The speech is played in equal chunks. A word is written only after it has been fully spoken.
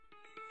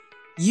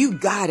You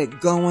got it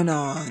going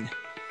on.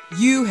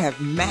 You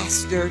have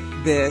mastered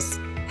this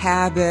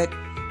habit.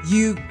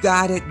 You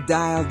got it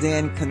dialed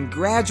in.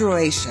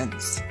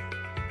 Congratulations.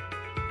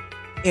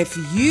 If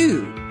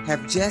you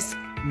have just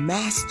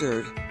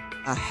mastered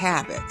a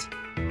habit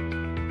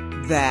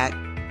that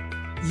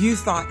you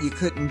thought you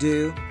couldn't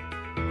do,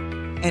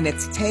 and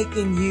it's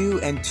taken you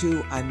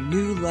into a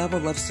new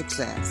level of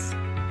success,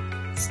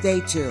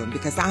 stay tuned,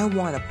 because I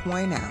want to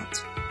point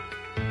out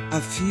a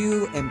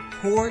few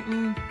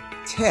important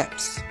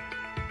tips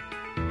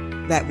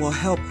that will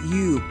help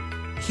you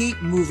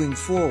keep moving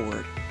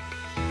forward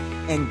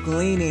and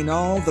gleaning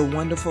all the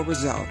wonderful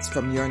results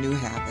from your new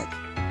habit.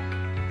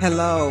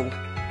 Hello,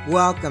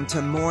 welcome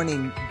to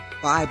Morning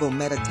Bible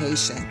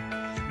Meditation.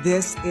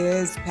 This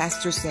is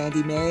Pastor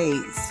Sandy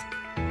Mays.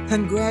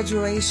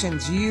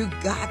 Congratulations, you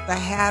got the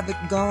habit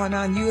going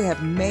on. You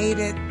have made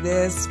it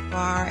this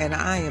far, and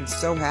I am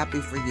so happy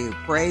for you.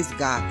 Praise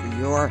God for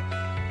your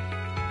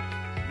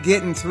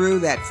getting through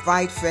that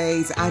fight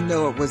phase. I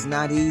know it was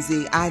not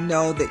easy. I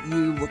know that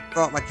you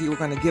felt like you were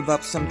going to give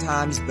up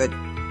sometimes, but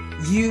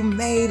you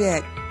made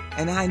it.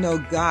 And I know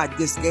God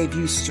just gave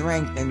you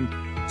strength and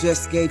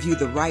just gave you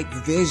the right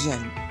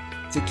vision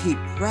to keep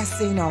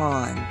pressing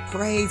on.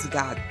 Praise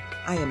God.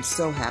 I am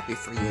so happy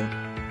for you.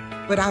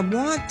 But I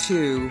want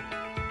to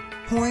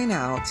point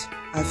out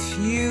a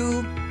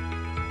few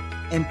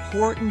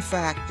important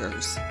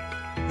factors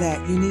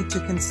that you need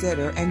to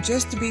consider and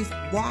just to be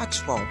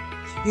watchful.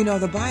 You know,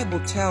 the Bible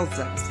tells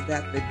us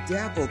that the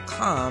devil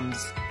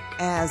comes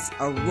as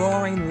a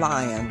roaring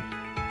lion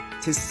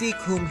to seek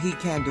whom he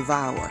can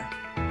devour.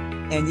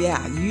 And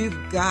yeah, you've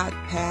got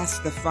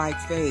past the fight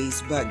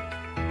phase, but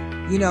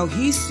you know,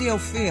 he still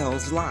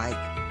feels like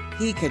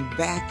he can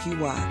back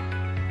you up.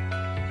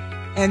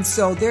 And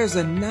so there's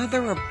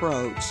another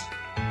approach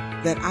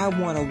that I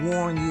want to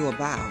warn you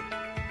about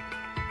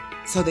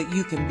so that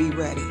you can be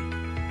ready.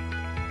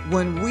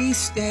 When we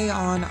stay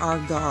on our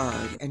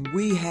guard and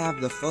we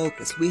have the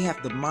focus, we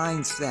have the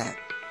mindset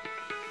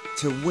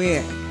to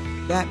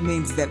win. That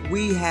means that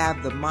we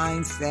have the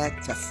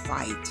mindset to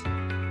fight.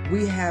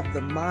 We have the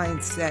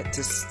mindset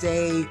to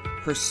stay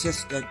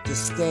persistent, to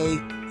stay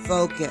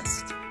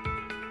focused.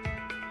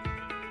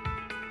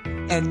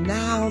 And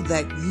now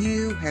that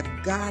you have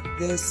got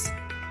this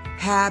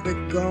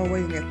habit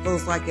going, it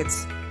feels like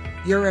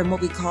you're in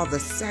what we call the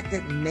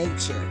second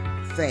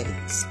nature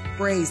phase.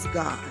 Praise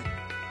God.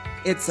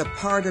 It's a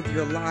part of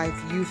your life.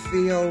 You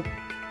feel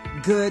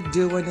good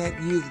doing it.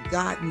 You've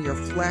gotten your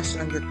flesh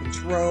under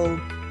control.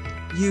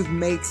 You've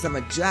made some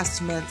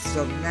adjustments.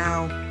 So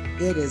now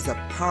it is a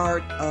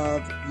part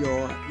of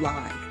your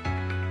life.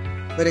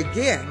 But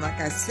again, like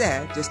I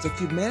said just a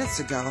few minutes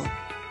ago,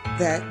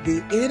 that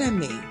the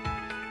enemy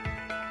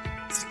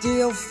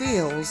still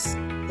feels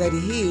that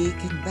he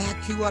can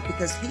back you up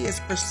because he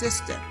is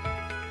persistent.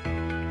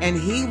 And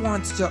he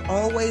wants to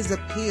always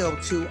appeal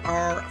to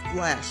our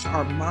flesh,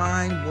 our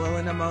mind, will,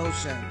 and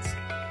emotions.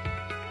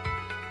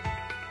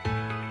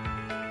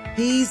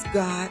 He's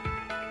got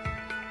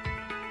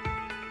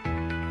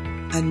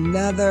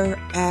another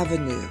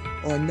avenue,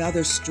 or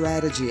another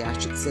strategy, I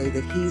should say,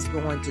 that he's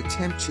going to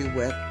tempt you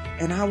with.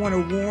 And I want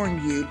to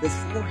warn you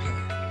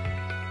beforehand.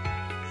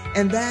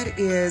 And that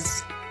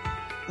is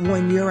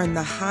when you're in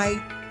the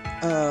height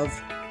of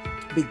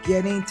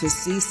beginning to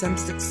see some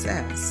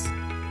success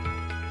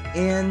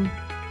in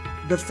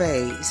the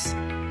phase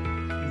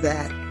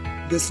that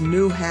this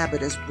new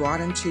habit is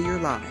brought into your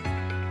life.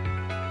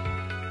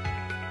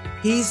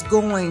 He's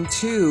going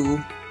to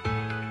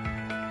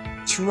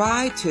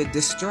try to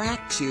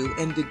distract you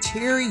and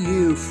deter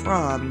you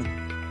from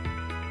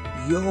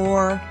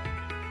your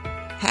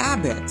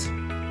habit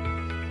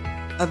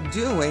of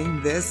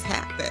doing this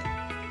habit.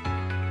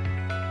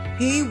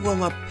 He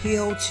will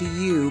appeal to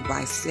you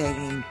by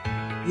saying,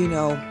 you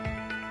know,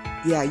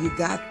 yeah, you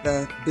got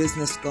the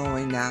business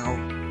going now.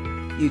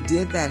 You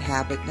did that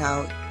habit.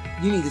 Now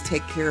you need to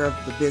take care of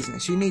the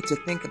business. You need to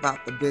think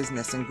about the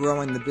business and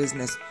growing the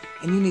business,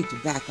 and you need to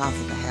back off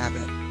of the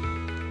habit.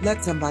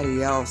 Let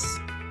somebody else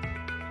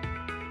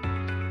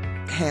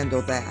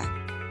handle that.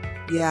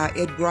 Yeah,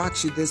 it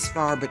brought you this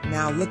far, but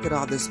now look at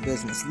all this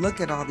business.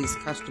 Look at all these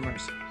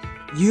customers.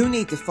 You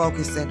need to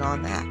focus in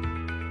on that.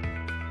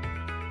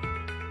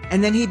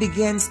 And then he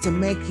begins to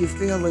make you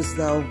feel as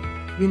though,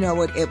 you know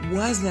what, it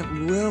wasn't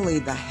really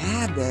the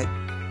habit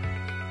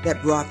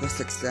that brought the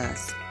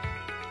success.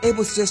 It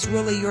was just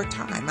really your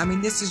time. I mean,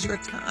 this is your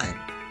time.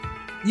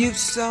 You've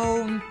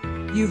sown,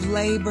 you've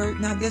labored.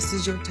 Now this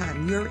is your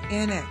time. You're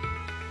in it.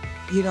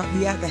 You know,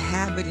 yeah, the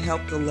habit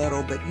helped a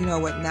little, but you know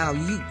what? Now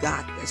you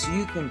got this.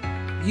 You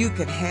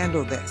can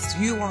handle this.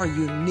 You are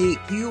unique.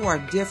 You are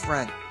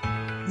different.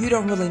 You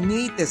don't really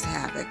need this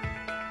habit.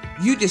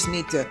 You just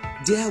need to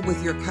deal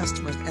with your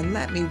customers. And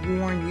let me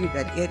warn you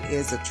that it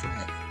is a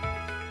trick.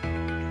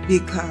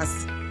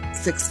 Because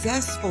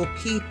successful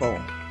people,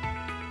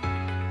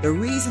 the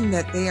reason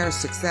that they are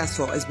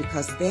successful is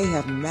because they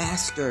have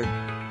mastered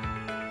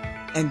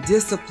and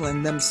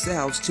disciplined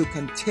themselves to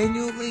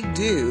continually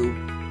do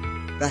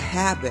the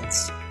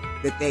habits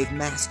that they've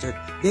mastered.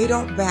 They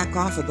don't back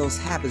off of those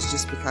habits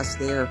just because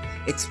they're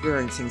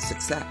experiencing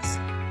success.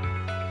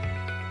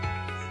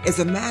 As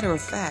a matter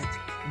of fact,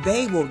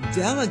 they will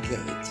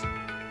delegate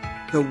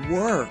the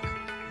work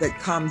that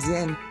comes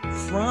in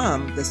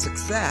from the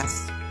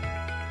success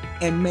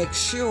and make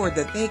sure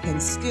that they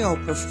can still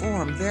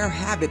perform their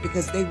habit,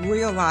 because they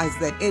realize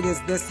that it is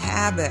this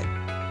habit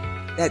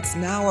that's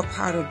now a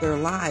part of their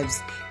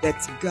lives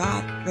that's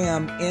got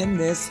them in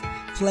this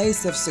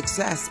place of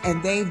success,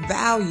 and they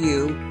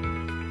value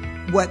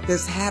what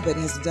this habit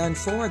has done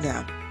for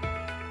them.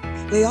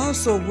 They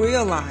also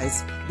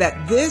realize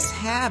that this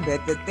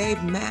habit that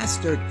they've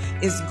mastered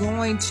is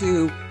going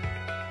to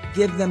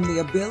give them the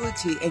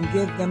ability and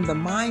give them the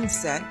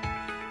mindset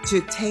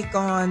to take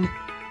on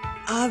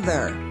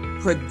other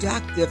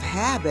productive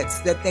habits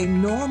that they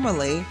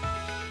normally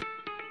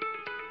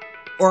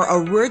or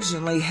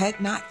originally had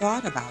not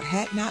thought about,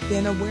 had not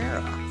been aware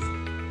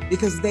of,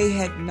 because they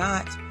had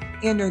not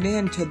entered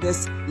into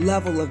this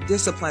level of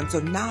discipline. So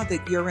now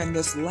that you're in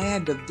this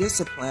land of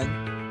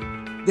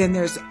discipline, then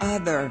there's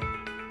other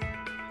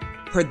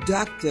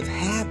productive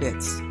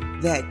habits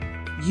that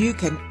you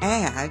can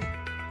add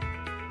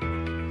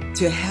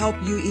to help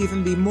you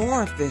even be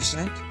more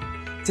efficient,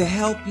 to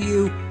help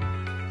you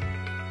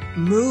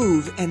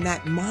move in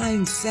that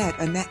mindset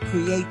and that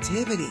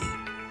creativity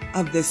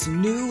of this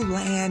new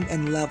land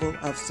and level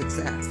of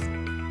success.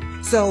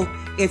 So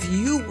if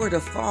you were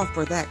to fall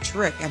for that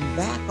trick and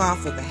back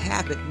off of the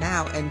habit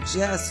now and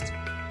just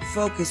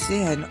focus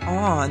in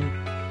on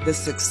the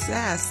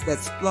success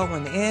that's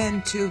flowing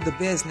into the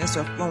business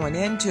or flowing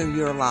into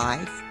your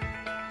life,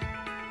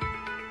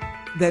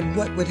 then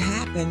what would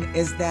happen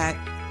is that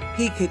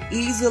he could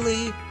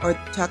easily, or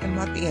talking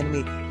about the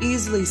enemy,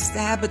 easily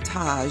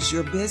sabotage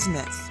your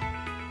business.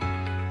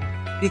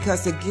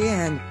 Because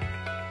again,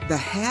 the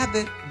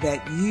habit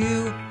that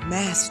you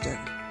mastered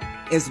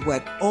is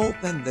what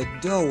opened the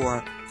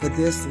door for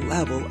this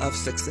level of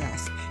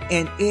success.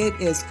 And it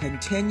is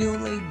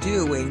continually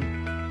doing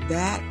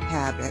that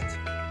habit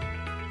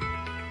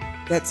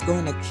that's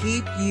going to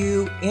keep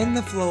you in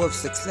the flow of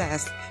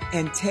success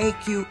and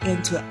take you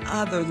into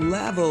other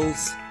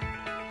levels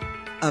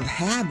of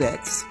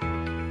habits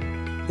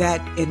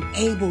that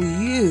enable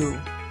you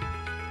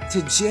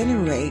to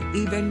generate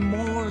even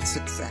more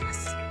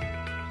success,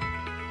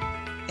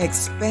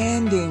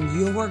 expanding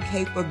your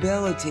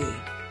capability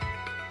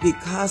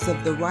because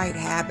of the right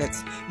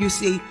habits. You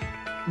see,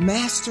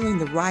 mastering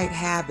the right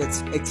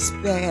habits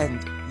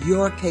expand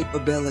your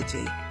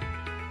capability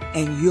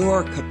and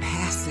your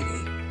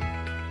capacity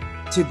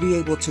to be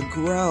able to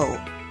grow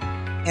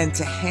and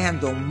to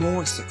handle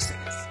more success.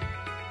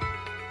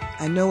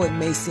 I know it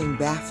may seem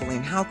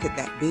baffling. How could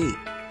that be?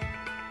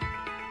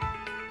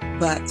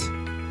 But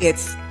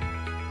it's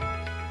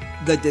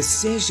the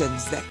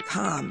decisions that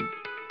come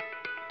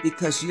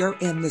because you're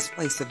in this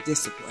place of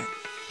discipline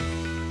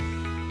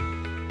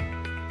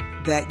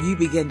that you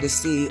begin to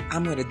see,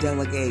 I'm going to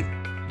delegate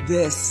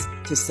this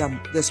to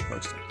this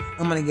person.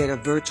 I'm going to get a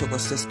virtual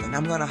assistant.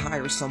 I'm going to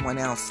hire someone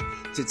else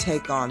to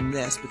take on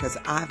this because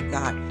I've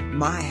got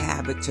my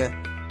habit to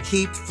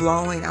keep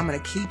flowing. I'm going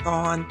to keep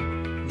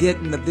on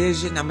getting the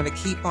vision. I'm going to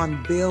keep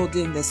on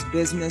building this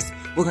business.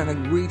 We're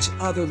going to reach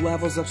other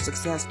levels of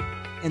success.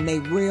 And they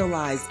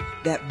realize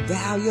that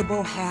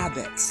valuable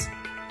habits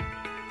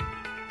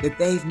that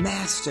they've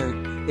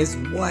mastered is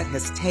what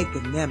has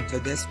taken them to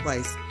this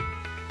place.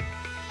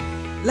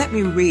 Let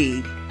me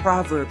read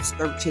Proverbs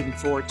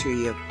 13:4 to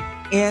you.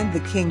 In the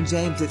King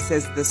James, it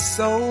says, "The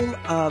soul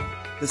of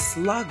the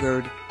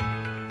sluggard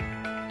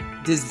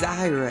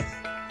desireth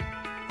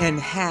and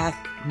hath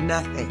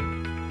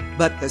nothing,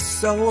 but the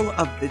soul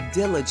of the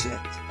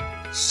diligent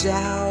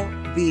shall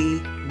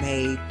be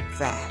made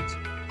fat."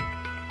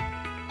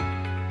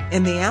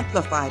 In the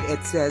Amplified,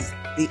 it says,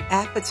 "The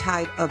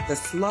appetite of the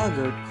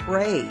sluggard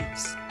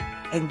craves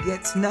and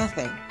gets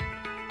nothing,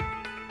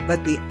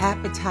 but the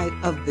appetite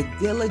of the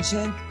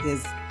diligent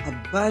is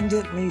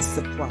abundantly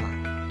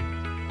supplied."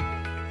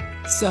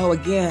 So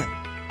again,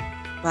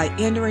 by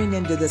entering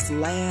into this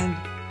land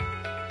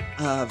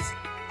of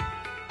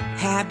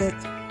habit,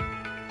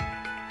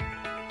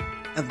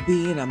 of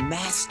being a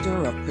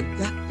master of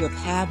productive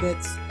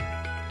habits,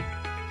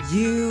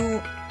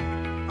 you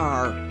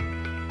are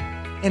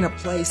in a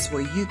place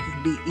where you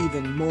can be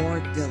even more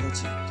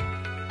diligent.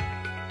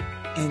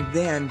 And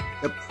then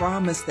the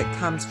promise that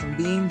comes from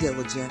being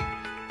diligent,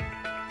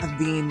 of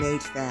being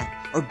made fat,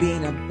 or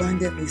being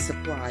abundantly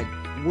supplied,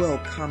 will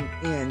come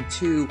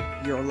into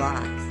your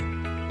life,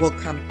 will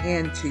come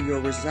into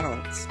your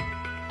results.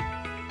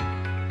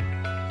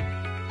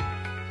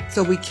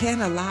 So we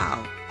can't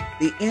allow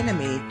the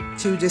enemy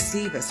to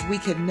deceive us. We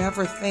can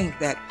never think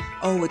that,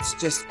 oh, it's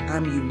just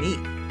I'm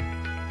unique.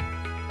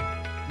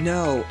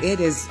 No, it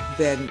has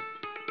been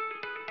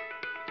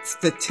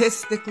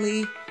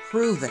statistically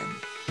proven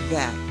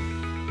that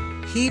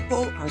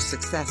people are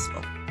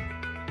successful.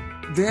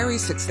 Very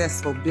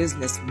successful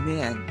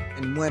businessmen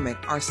and women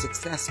are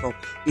successful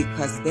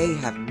because they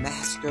have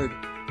mastered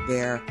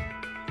their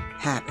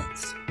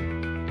habits.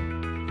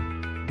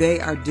 They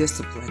are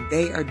disciplined.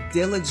 They are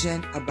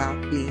diligent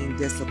about being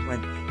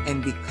disciplined.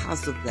 And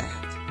because of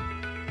that,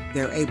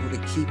 they're able to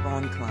keep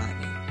on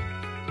climbing.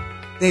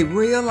 They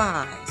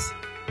realize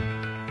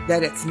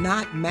that it's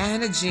not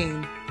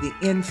managing the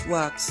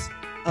influx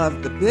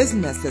of the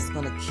business that's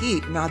going to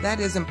keep. Now,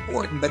 that is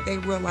important, but they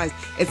realize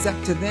it's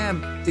up to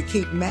them to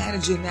keep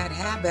managing that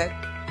habit.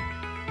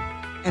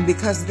 And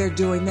because they're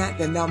doing that,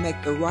 then they'll make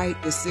the right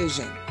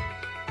decision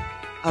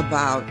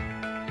about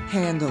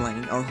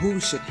handling or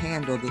who should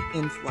handle the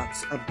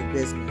influx of the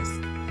business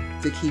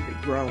to keep it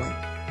growing.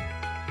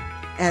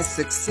 As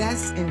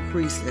success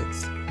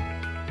increases,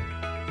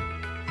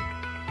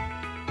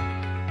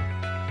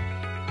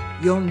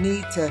 you'll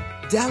need to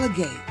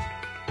delegate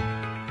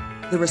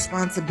the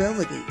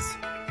responsibilities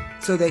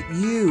so that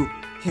you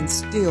can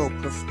still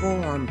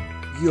perform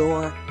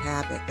your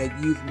habit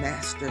that you've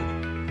mastered.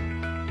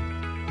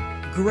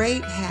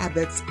 Great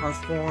habits are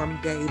formed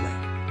daily.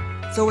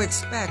 So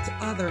expect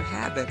other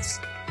habits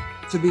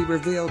to be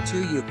revealed to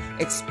you.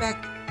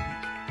 Expect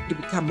to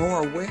become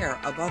more aware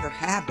of other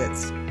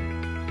habits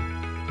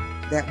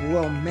that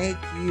will make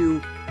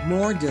you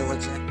more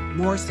diligent,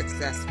 more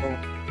successful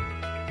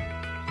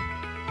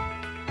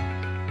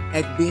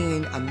at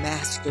being a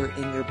master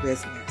in your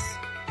business.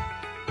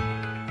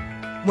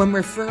 When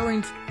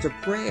referring to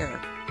prayer,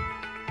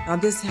 now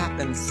this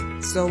happens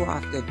so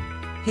often,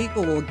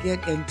 people will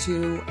get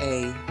into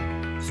a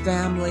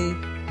family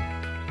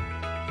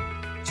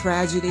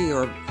tragedy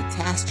or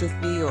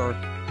catastrophe or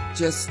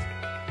just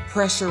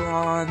pressure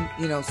on,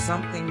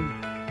 something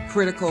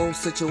critical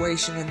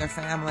situation in their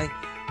family.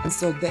 And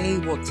so they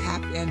will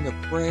tap into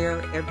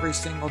prayer every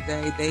single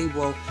day.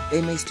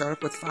 They may start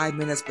off with 5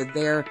 minutes, but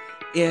they're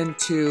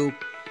into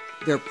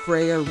their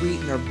prayer,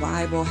 reading their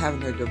Bible,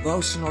 having their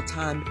devotional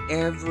time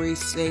every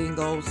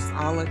single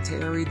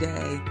solitary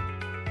day.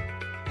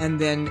 And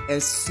then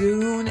as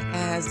soon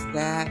as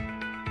that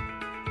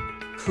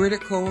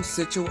critical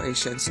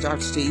situation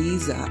starts to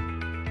ease up,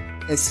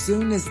 as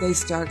soon as they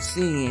start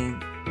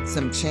seeing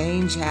some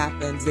change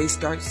happens, they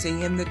start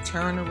seeing the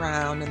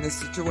turnaround in the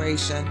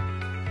situation.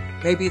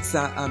 Maybe it's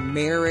a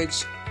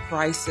marriage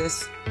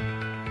crisis.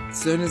 As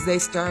soon as they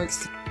start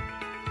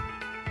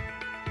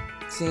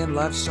seeing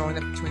love showing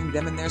up between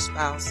them and their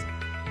spouse,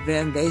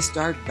 then they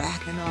start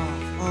backing off.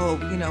 Oh,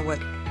 you know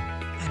what?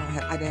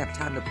 I didn't have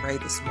time to pray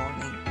this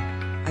morning.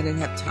 I didn't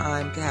have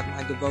time to have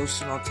my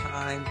devotional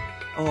time.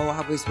 Oh,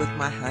 I was with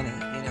my honey.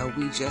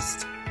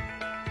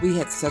 We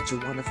had such a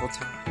wonderful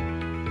time.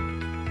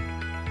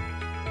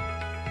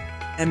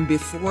 And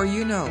before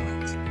you know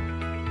it,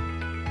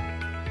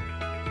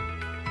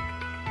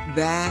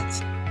 that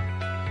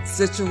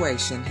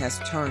situation has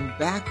turned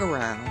back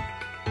around.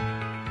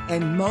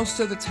 And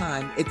most of the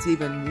time, it's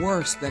even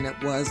worse than it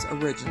was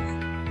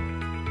originally.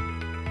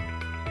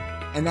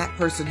 And that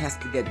person has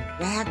to get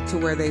back to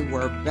where they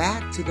were,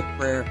 back to the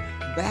prayer,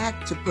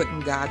 back to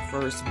putting God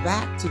first,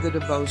 back to the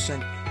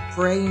devotion,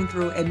 praying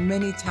through. And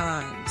many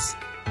times,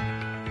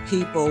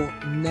 people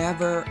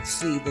never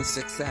see the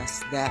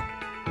success that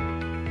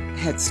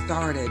had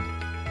started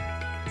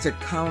to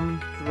come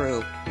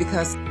through.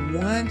 Because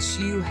once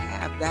you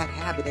have that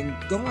habit, and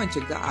going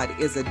to God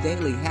is a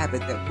daily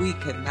habit that we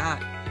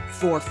cannot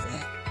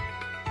forfeit.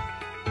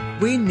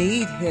 We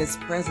need His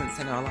presence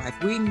in our life.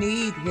 We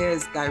need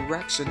His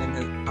direction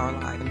in our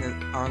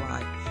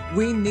life.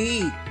 We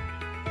need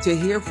to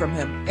hear from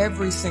Him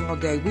every single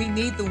day. We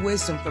need the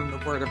wisdom from the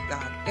Word of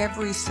God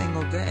every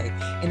single day.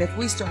 And if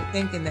we start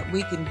thinking that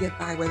we can get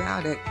by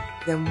without it,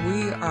 then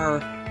we are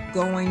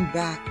going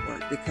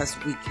backward because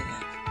we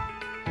can't.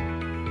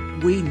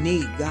 We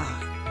need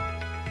God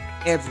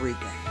every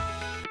day.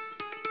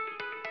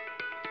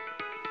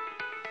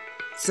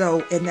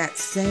 So in that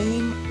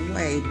same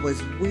way,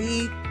 was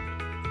we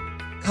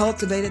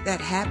cultivated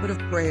that habit of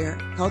prayer,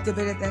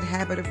 cultivated that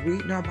habit of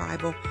reading our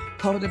Bible,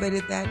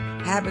 cultivated that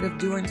habit of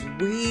doing,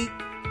 we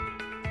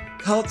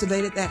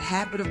cultivated that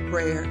habit of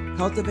prayer,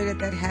 cultivated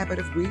that habit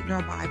of reading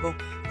our Bible,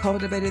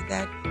 cultivated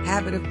that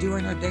habit of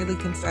doing our daily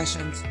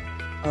confessions,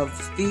 of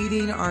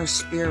feeding our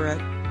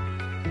spirit,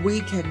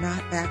 we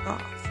cannot back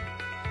off.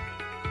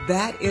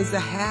 That is a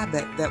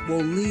habit that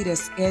will lead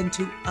us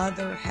into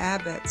other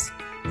habits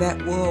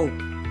that will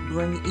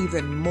bring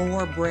even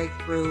more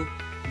breakthrough,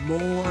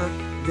 more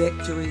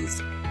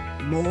victories,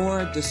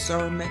 more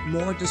discernment,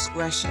 more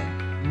discretion,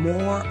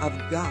 more of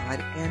God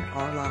in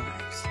our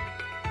lives.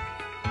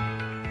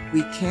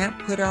 We can't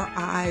put our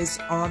eyes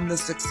on the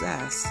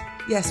success.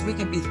 Yes, we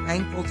can be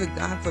thankful to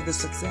God for the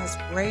success.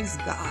 Praise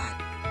God.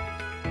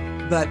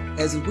 But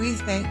as we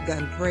thank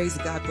God and praise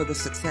God for the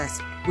success,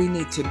 we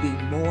need to be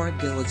more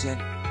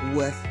diligent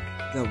with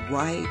the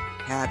right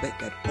habit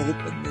that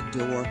opened the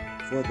door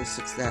for the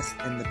success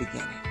in the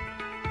beginning.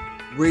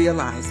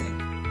 Realizing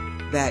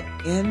that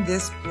in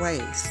this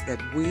place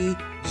that we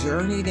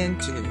journeyed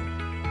into,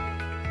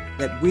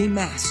 that we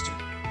mastered,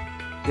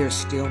 there's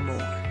still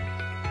more.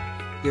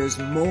 There's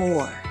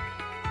more.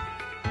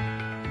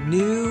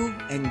 New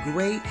and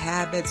great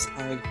habits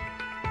are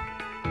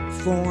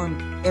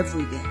formed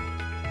every day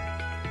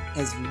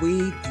as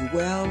we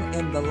dwell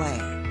in the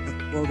land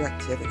of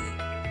productivity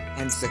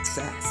and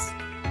success,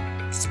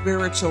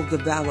 spiritual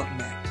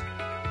development.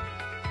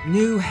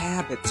 New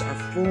habits are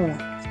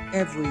formed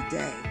every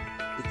day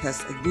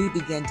because we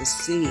begin to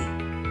see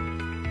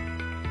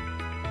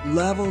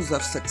levels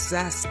of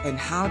success and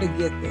how to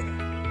get there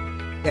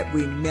that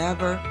we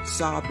never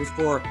saw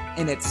before.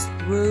 And it's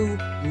through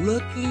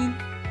looking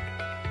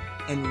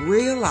and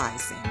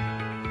realizing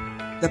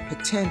the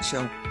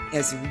potential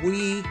as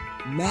we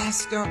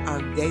master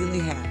our daily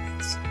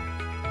habits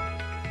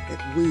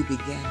that we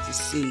begin to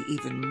see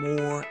even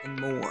more and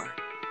more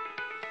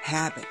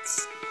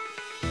habits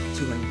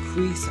to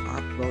increase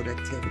our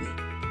productivity.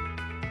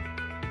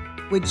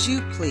 Would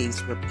you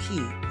please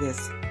repeat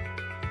this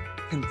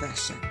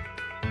confession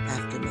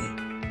after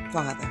me?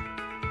 Father,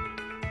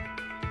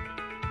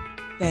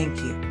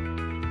 thank you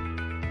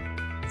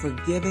for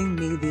giving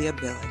me the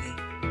ability,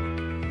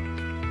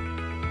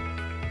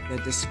 the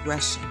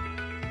discretion,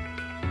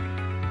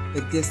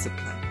 the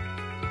discipline,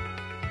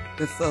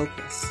 the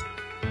focus,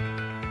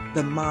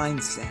 the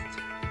mindset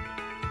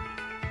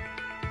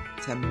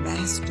to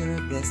master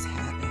this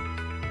habit.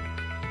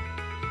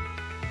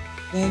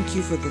 Thank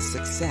you for the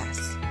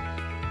success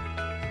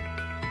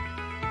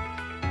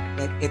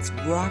that it's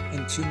brought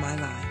into my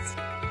life.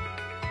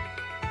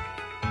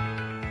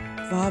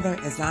 Father,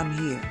 as I'm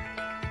here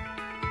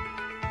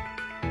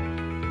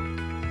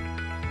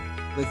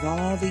with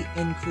all the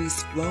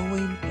increase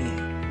flowing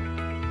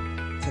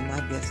in to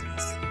my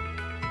business,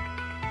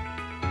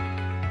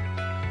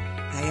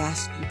 I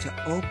ask you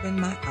to open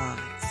my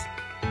eyes,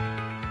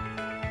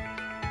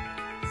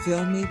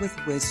 fill me with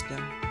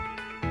wisdom.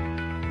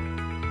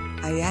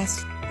 I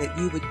ask that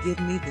you would give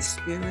me the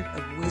spirit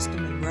of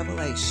wisdom and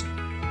revelation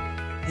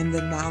and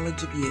the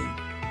knowledge of you,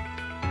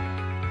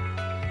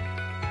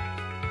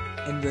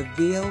 and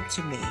reveal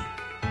to me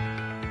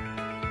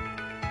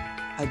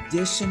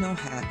additional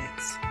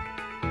habits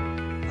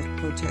of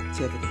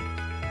productivity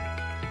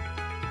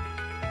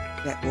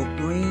that will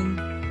bring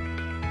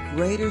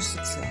greater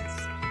success.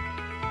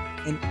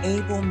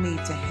 Enable me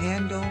to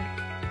handle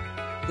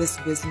this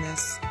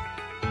business,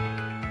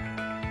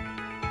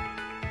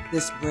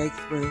 this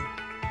breakthrough,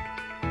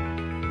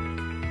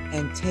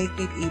 and take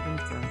it even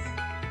further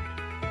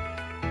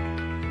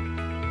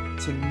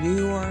to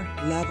newer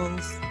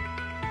levels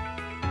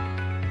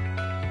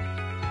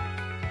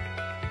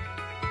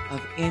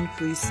of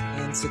increase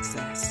and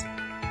success.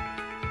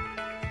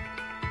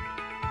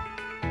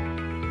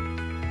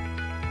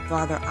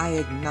 Father, I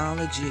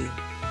acknowledge you,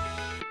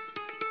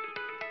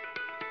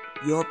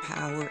 your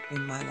power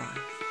in my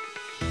life.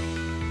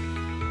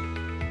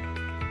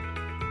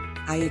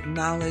 I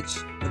acknowledge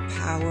the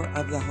power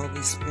of the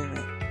Holy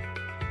Spirit,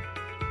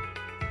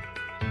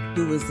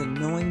 who has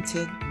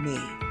anointed me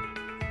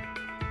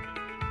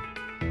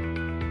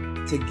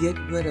to get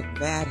rid of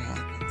bad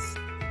habits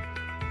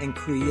and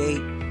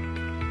create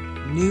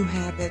new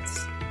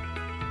habits,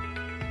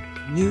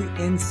 new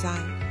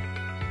insight,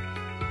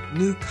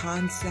 new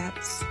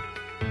concepts,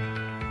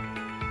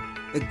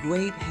 the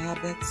great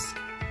habits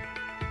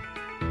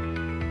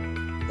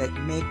that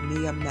make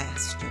me a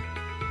master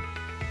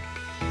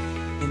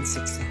in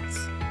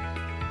success.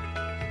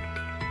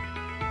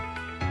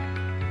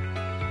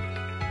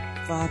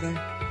 Father,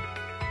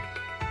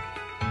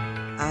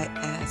 I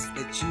ask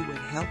that you would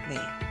help me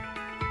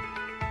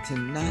to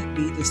not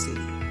be deceived,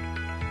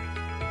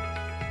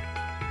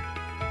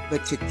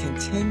 but to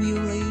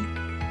continually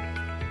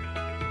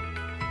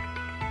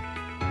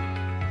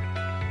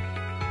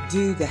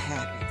do the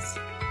habits,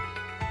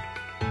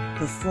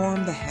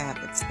 perform the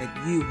habits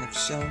that you have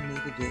shown me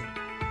to do,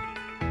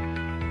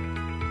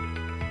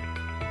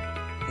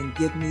 and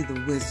give me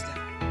the wisdom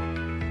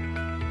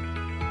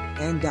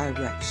and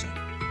direction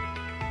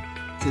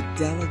to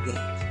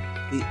delegate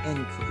the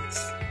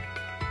increase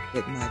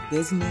that my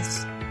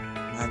business,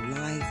 my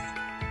life,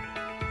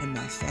 and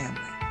my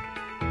family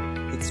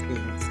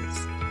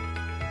experiences.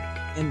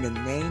 In the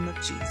name of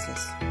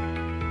Jesus,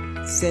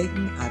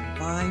 Satan, I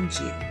bind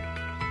you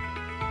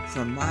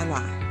from my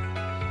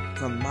life,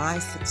 from my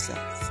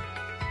success.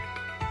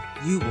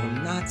 You will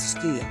not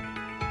steal,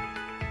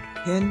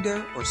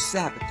 hinder, or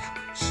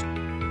sabotage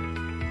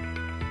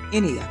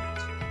any of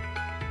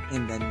it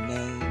in the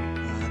name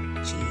of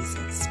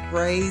Jesus.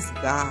 Praise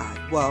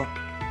God. Well,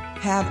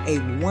 have a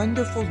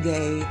wonderful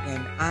day,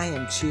 and I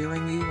am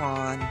cheering you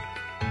on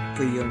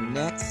for your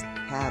next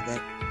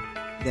habit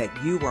that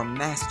you are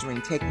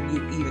mastering, taking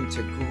you even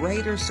to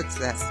greater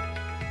success.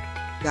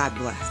 God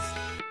bless.